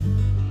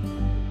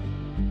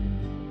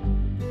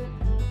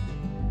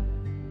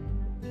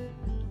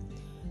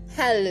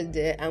Hello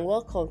there, and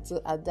welcome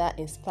to Ada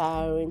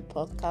Inspiring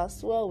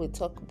Podcast, where we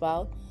talk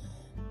about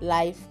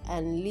life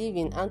and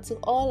living. And to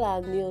all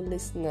our new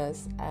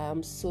listeners, I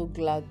am so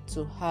glad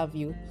to have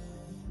you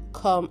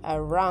come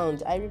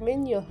around. I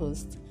remain your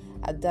host,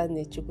 Ada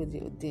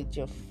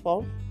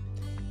Nechukwu.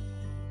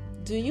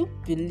 Do you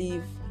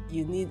believe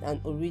you need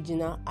an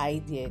original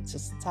idea to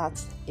start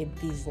a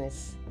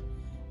business,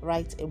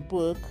 write a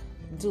book,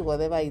 do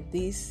whatever it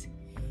is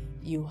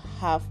you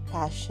have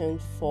passion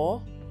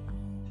for,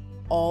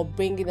 or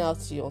bringing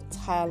out your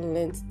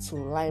talent to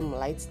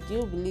limelight? Do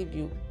you believe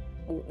you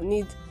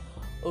need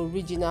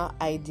original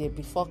idea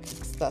before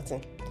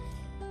kickstarting?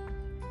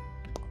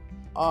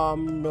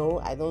 No,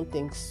 I don't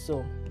think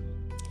so.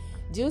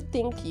 Do you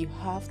think you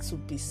have to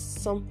be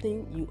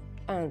something you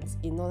aren't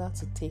in order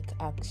to take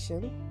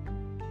action?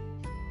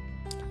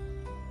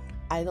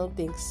 I don't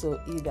think so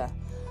either.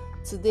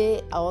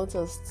 Today, I want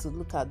us to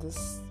look at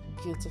this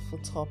beautiful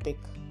topic.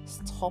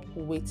 Stop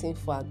waiting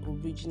for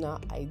an original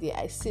idea.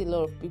 I see a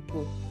lot of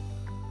people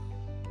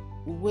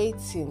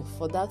waiting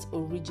for that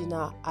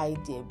original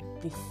idea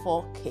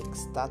before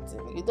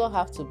kickstarting. You don't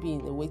have to be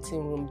in the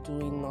waiting room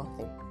doing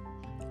nothing.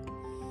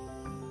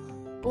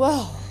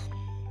 Well,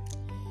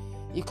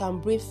 you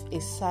can breathe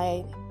a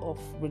sigh of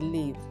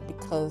relief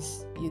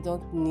because you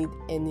don't need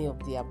any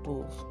of the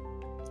above.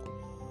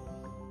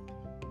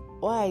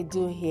 What I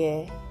do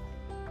here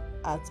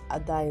at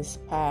Ada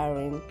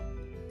Inspiring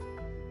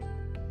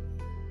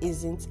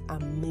isn't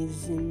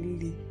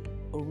amazingly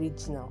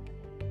original.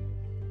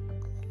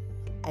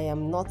 I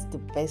am not the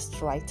best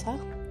writer.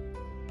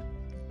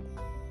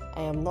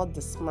 I am not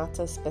the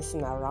smartest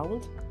person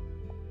around.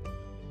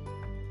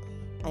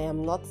 I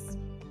am not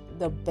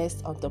the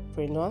best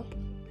entrepreneur.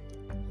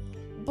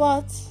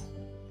 But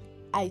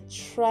I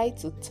try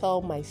to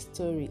tell my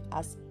story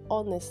as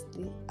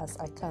honestly as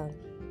I can.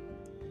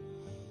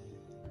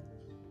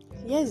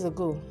 Years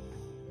ago,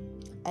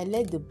 I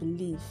let the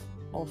belief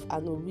of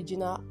an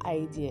original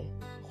idea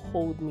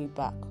hold me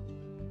back.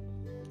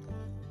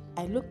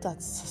 I looked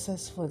at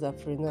successful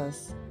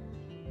entrepreneurs.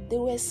 They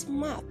were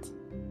smart.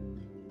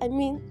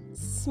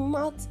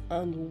 Smart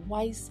and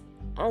wise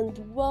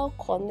and well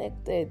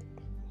connected,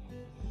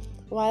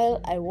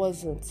 while I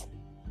wasn't.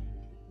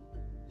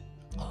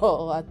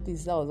 Or at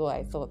least that was what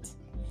I thought.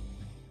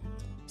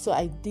 So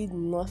I did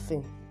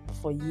nothing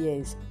for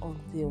years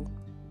until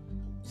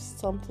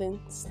something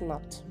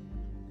snapped.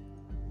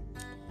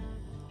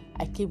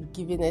 I kept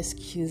giving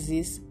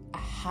excuses. I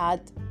had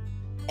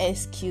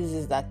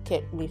excuses that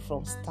kept me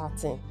from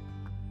starting.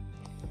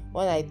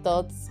 When I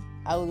thought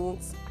I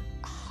wouldn't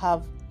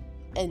have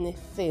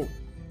anything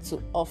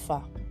to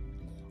offer,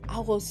 I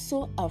was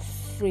so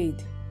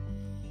afraid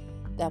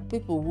that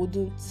people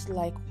wouldn't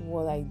like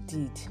what I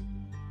did.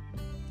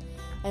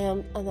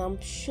 I'm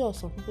sure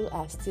some people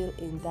are still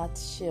in that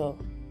shell.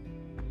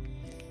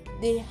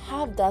 They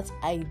have that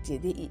idea.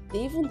 They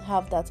even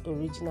have that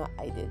original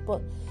idea,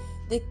 but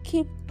they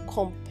keep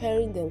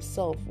comparing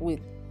themselves with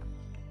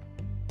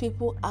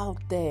people out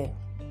there.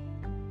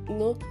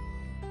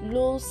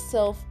 Low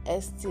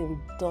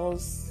self-esteem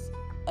does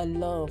a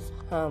lot of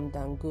harm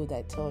than good,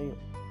 I tell you.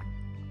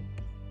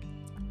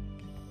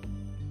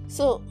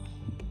 So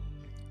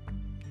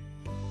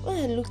when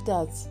I looked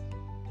at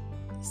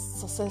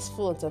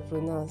successful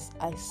entrepreneurs,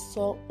 I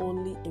saw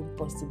only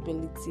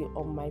impossibility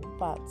on my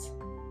path.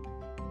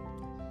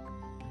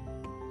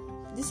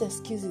 These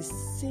excuses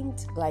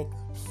seemed like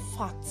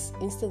facts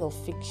instead of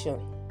fiction.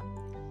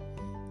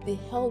 They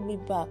held me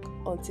back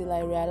until I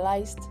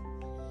realized,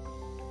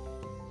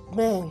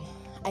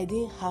 I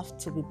didn't have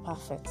to be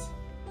perfect.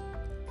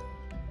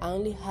 I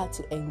only had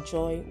to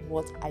enjoy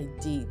what I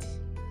did.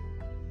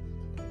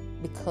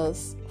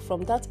 Because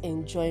from that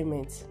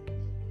enjoyment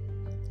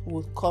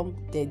would come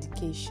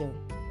dedication.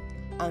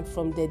 And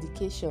from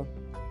dedication,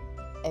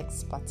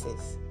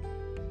 expertise.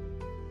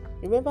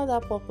 Remember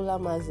that popular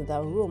maxim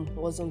that Rome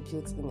wasn't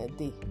built in a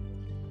day.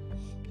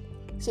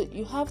 So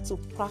you have to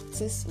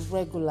practice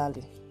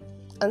regularly.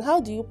 And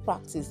how do you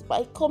practice?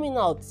 By coming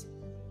out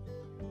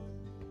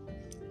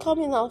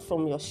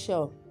from your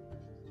shell.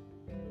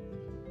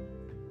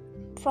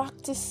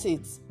 Practice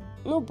it.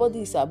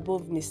 Nobody is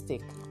above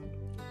mistake.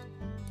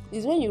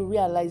 It's when you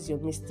realize your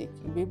mistake,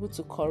 you'll be able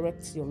to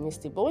correct your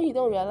mistake. But when you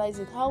don't realize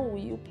it, how will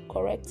you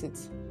correct it?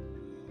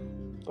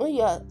 When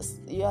you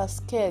are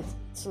scared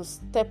to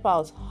step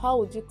out, how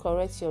would you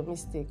correct your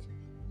mistake?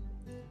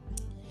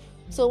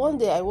 So one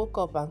day I woke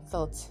up and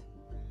thought,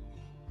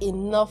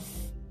 enough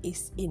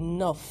is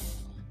enough.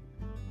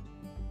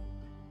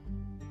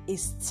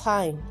 It's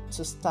time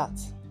to start.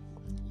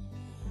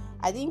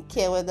 I didn't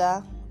care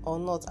whether or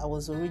not I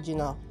was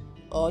original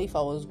or if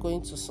I was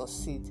going to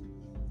succeed.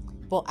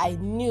 But I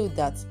knew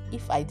that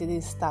if I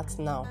didn't start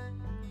now,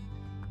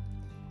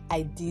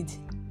 I did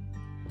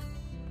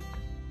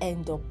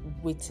end up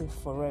waiting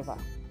forever.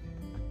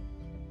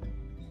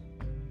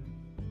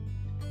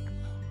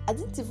 I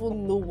didn't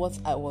even know what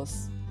I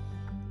was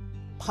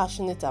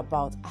passionate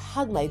about. I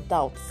had my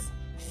doubts,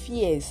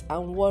 fears,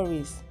 and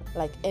worries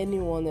like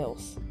anyone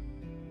else.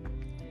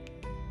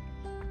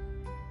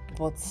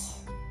 But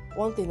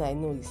one thing I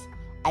know is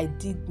I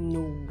did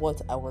know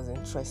what I was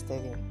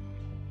interested in.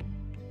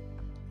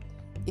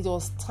 It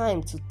was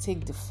time to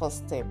take the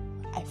first step.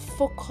 I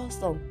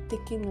focused on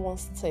taking one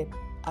step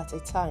at a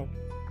time.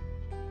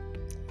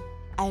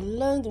 I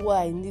learned what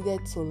I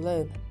needed to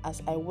learn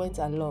as I went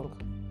along,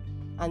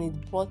 and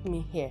it brought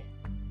me here.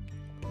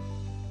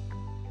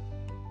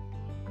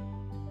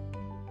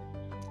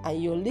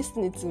 And you're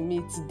listening to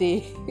me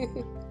today.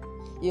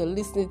 You're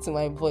listening to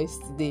my voice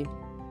today.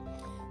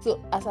 So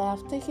as I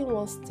have taken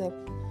one step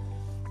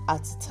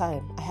at a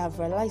time, I have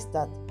realized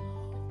that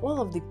one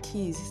of the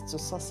keys to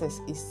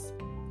success is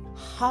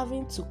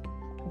having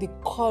the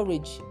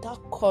courage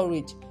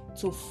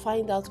to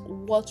find out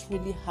what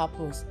really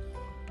happens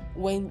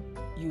when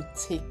you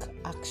take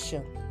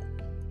action.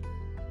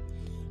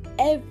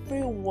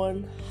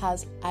 Everyone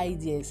has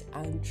ideas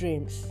and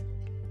dreams,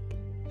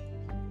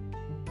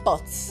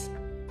 but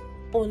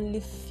only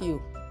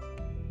few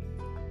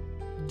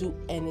do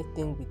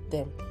anything with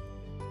them.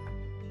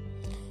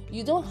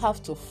 You don't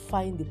have to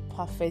find the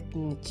perfect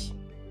niche,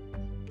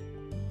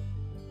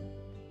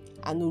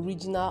 an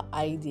original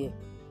idea,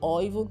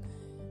 or even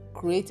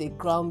create a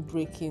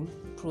groundbreaking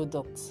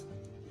product.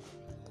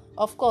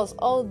 Of course,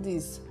 all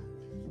these,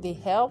 they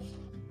help,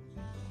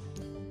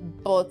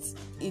 but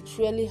it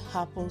really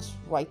happens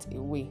right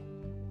away.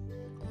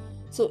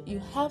 So you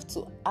have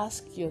to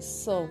ask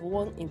yourself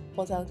one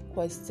important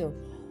question: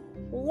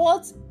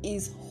 what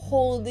is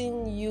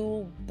holding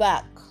you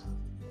back?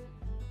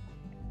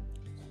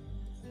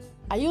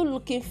 Are you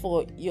looking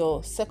for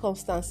your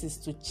circumstances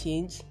to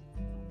change?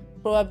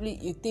 Probably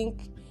you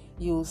think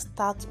you'll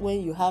start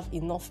when you have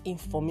enough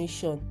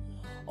information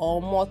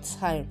or more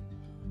time.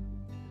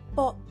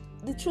 But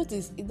the truth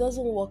is, it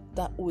doesn't work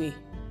that way.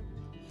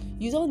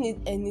 You don't need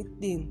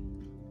anything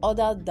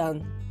other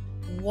than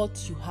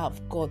what you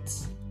have got.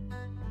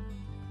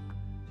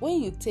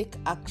 When you take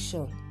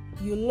action,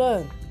 you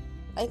learn.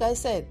 Like I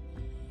said,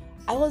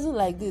 I wasn't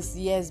like this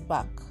years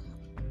back.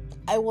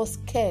 I was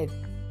scared.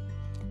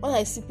 When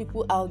I see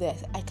people out there,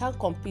 I can't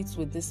compete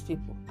with these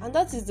people. And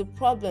that is the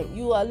problem.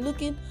 You are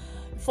looking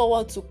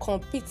forward to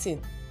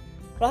competing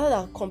rather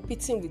than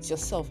competing with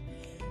yourself,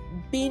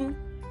 being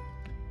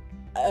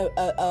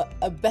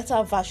a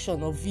better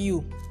version of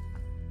you,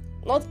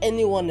 not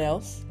anyone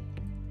else.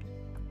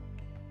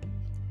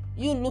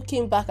 You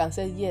looking back and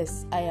say,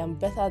 yes, I am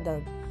better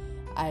than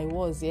I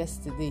was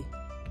yesterday.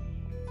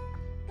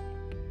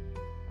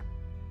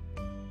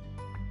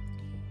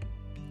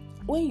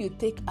 When you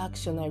take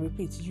action, I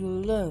repeat, you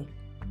learn,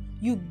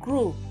 you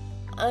grow,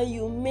 and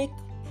you make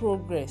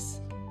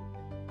progress.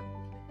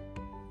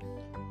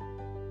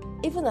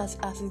 Even as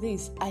it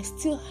is, I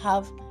still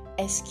have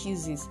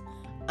excuses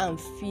and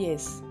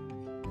fears.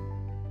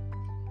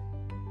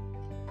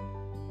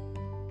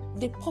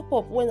 They pop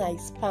up when I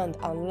expand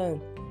and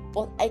learn,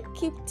 but I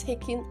keep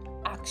taking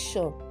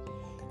action.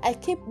 I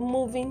keep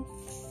moving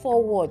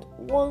forward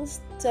one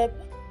step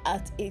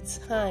at a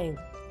time.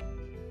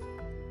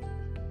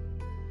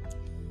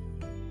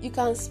 You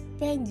can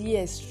spend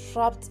years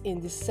trapped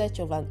in the search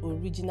of an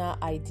original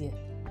idea.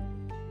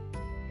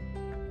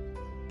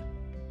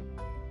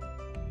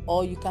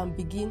 Or you can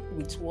begin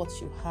with what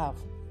you have.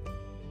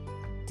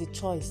 The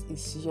choice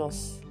is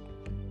yours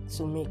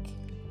to make.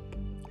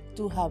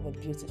 Do have a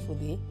beautiful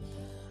day.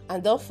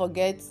 And don't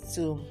forget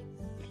to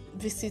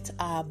visit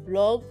our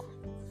blog,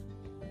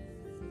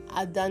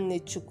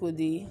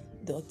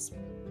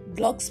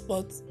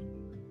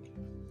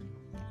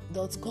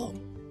 adannechukwudi.blogspot.com.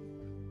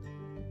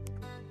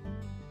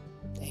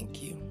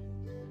 Thank you.